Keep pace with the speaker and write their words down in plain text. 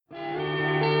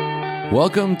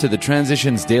Welcome to the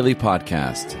Transitions Daily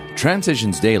podcast.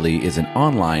 Transitions Daily is an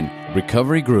online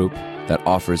recovery group that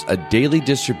offers a daily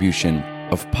distribution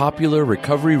of popular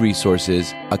recovery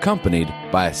resources accompanied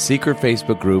by a secret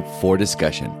Facebook group for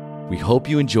discussion. We hope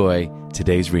you enjoy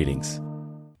today's readings.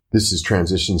 This is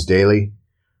Transitions Daily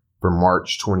for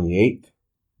March 28th,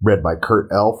 read by Kurt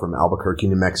L. from Albuquerque,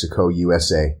 New Mexico,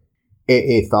 USA.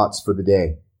 AA Thoughts for the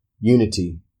Day.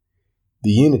 Unity. The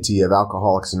unity of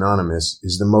Alcoholics Anonymous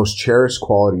is the most cherished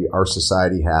quality our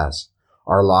society has.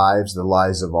 Our lives, the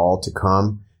lives of all to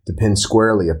come, depend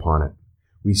squarely upon it.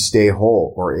 We stay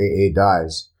whole or AA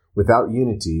dies. Without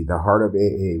unity, the heart of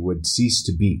AA would cease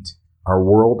to beat. Our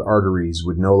world arteries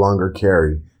would no longer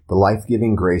carry the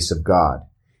life-giving grace of God.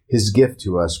 His gift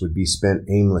to us would be spent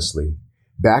aimlessly.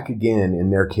 Back again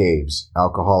in their caves,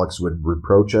 alcoholics would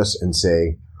reproach us and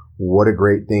say, "What a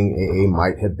great thing AA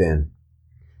might have been."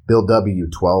 Bill W.,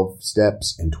 12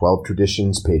 Steps and 12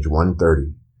 Traditions, page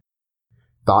 130.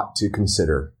 Thought to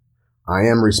consider. I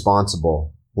am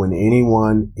responsible. When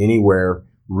anyone, anywhere,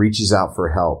 reaches out for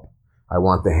help, I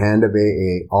want the hand of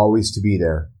AA always to be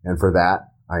there, and for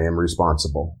that, I am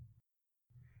responsible.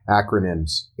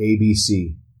 Acronyms.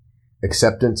 ABC.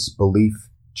 Acceptance, belief,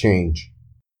 change.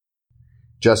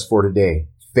 Just for today.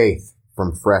 Faith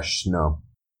from fresh snow.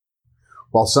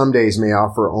 While some days may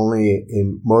offer only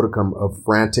a modicum of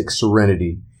frantic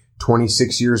serenity,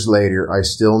 26 years later, I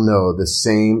still know the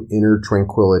same inner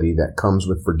tranquility that comes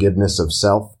with forgiveness of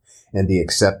self and the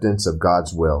acceptance of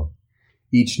God's will.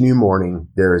 Each new morning,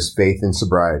 there is faith in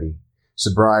sobriety.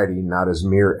 Sobriety not as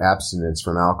mere abstinence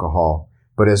from alcohol,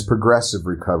 but as progressive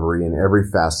recovery in every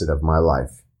facet of my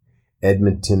life.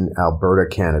 Edmonton, Alberta,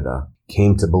 Canada.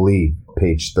 Came to believe,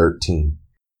 page 13.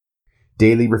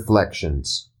 Daily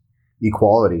Reflections.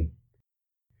 Equality.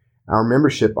 Our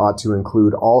membership ought to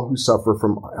include all who suffer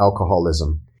from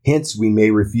alcoholism. Hence, we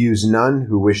may refuse none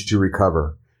who wish to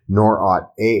recover, nor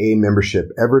ought AA membership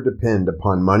ever depend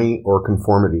upon money or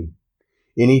conformity.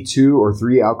 Any 2 or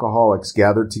 3 alcoholics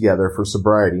gathered together for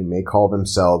sobriety may call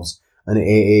themselves an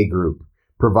AA group,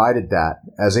 provided that,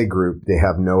 as a group, they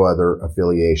have no other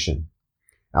affiliation.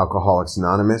 Alcoholics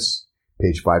Anonymous,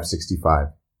 page 565.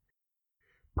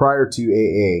 Prior to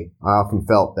AA, I often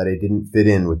felt that I didn't fit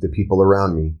in with the people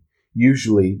around me.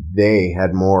 Usually, they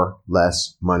had more,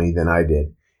 less money than I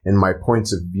did, and my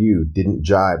points of view didn't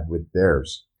jibe with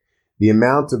theirs. The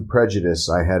amount of prejudice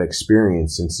I had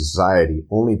experienced in society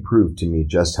only proved to me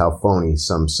just how phony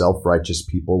some self-righteous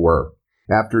people were.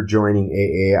 After joining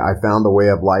AA, I found the way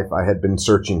of life I had been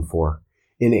searching for.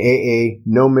 In AA,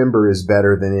 no member is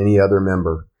better than any other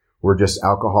member. We're just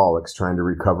alcoholics trying to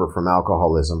recover from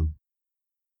alcoholism.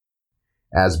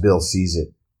 As Bill sees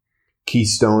it.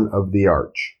 Keystone of the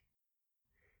Arch.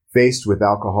 Faced with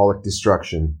alcoholic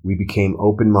destruction, we became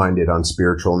open-minded on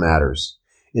spiritual matters.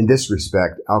 In this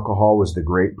respect, alcohol was the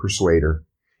great persuader.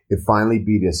 It finally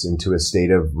beat us into a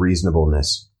state of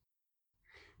reasonableness.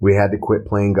 We had to quit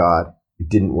playing God. It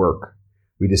didn't work.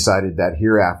 We decided that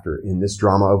hereafter, in this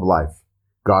drama of life,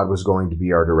 God was going to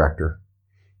be our director.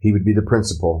 He would be the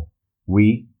principal.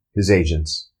 We, his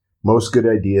agents. Most good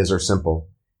ideas are simple.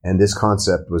 And this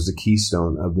concept was the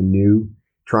keystone of the new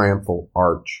triumphal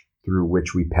arch through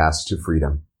which we pass to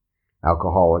freedom.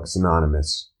 Alcoholics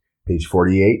Anonymous, page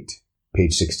 48,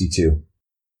 page 62.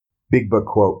 Big Book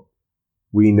quote.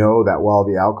 We know that while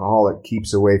the alcoholic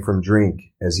keeps away from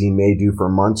drink, as he may do for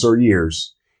months or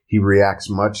years, he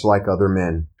reacts much like other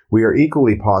men. We are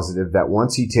equally positive that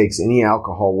once he takes any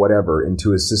alcohol whatever into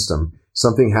his system,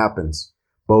 something happens,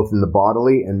 both in the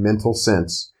bodily and mental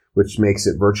sense, which makes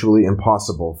it virtually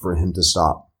impossible for him to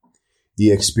stop.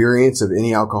 The experience of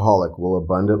any alcoholic will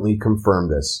abundantly confirm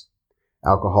this.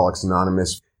 Alcoholics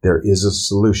Anonymous, there is a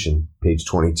solution, page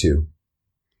 22.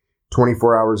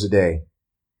 24 hours a day.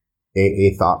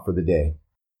 AA Thought for the Day.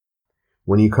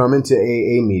 When you come into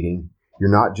AA meeting, you're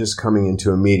not just coming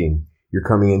into a meeting, you're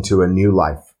coming into a new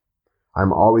life.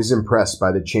 I'm always impressed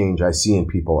by the change I see in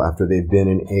people after they've been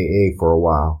in AA for a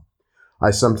while. I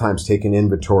sometimes take an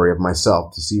inventory of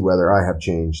myself to see whether I have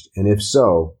changed, and if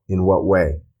so, in what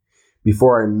way.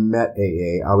 Before I met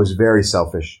AA, I was very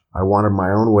selfish. I wanted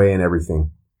my own way in everything.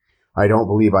 I don't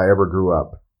believe I ever grew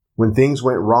up. When things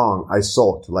went wrong, I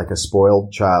sulked like a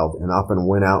spoiled child and often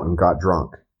went out and got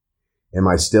drunk. Am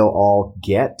I still all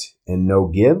get and no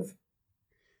give?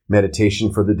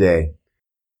 Meditation for the day.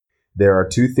 There are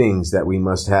 2 things that we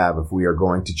must have if we are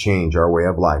going to change our way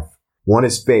of life. One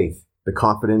is faith. The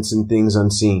confidence in things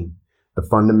unseen, the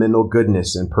fundamental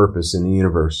goodness and purpose in the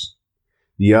universe.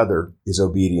 The other is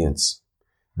obedience.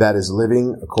 That is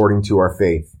living according to our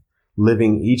faith,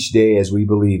 living each day as we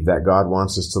believe that God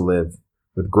wants us to live,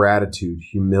 with gratitude,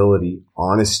 humility,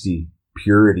 honesty,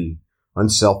 purity,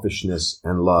 unselfishness,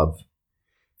 and love.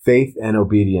 Faith and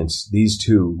obedience, these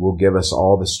two will give us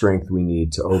all the strength we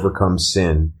need to overcome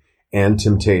sin and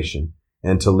temptation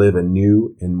and to live a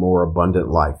new and more abundant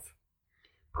life.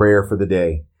 Prayer for the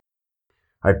day.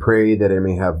 I pray that I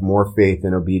may have more faith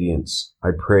and obedience. I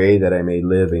pray that I may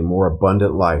live a more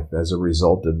abundant life as a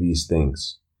result of these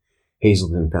things.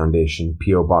 Hazelden Foundation,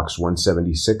 P.O. Box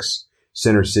 176,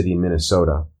 Center City,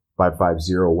 Minnesota,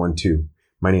 55012.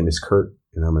 My name is Kurt,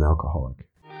 and I'm an alcoholic.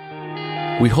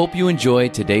 We hope you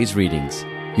enjoyed today's readings.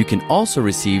 You can also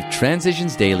receive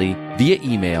Transitions Daily via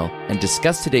email and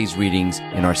discuss today's readings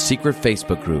in our secret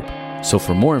Facebook group. So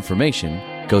for more information,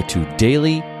 go to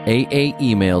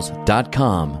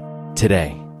dailyaaemails.com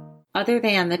today. Other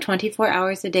than the 24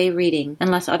 hours a day reading,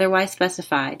 unless otherwise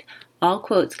specified, all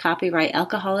quotes copyright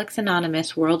Alcoholics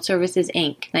Anonymous World Services,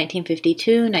 Inc.,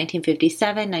 1952,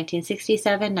 1957,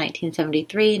 1967,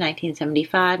 1973,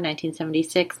 1975,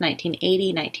 1976,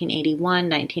 1980, 1981,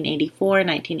 1984,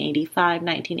 1985,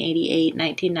 1988,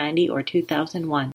 1990, or 2001.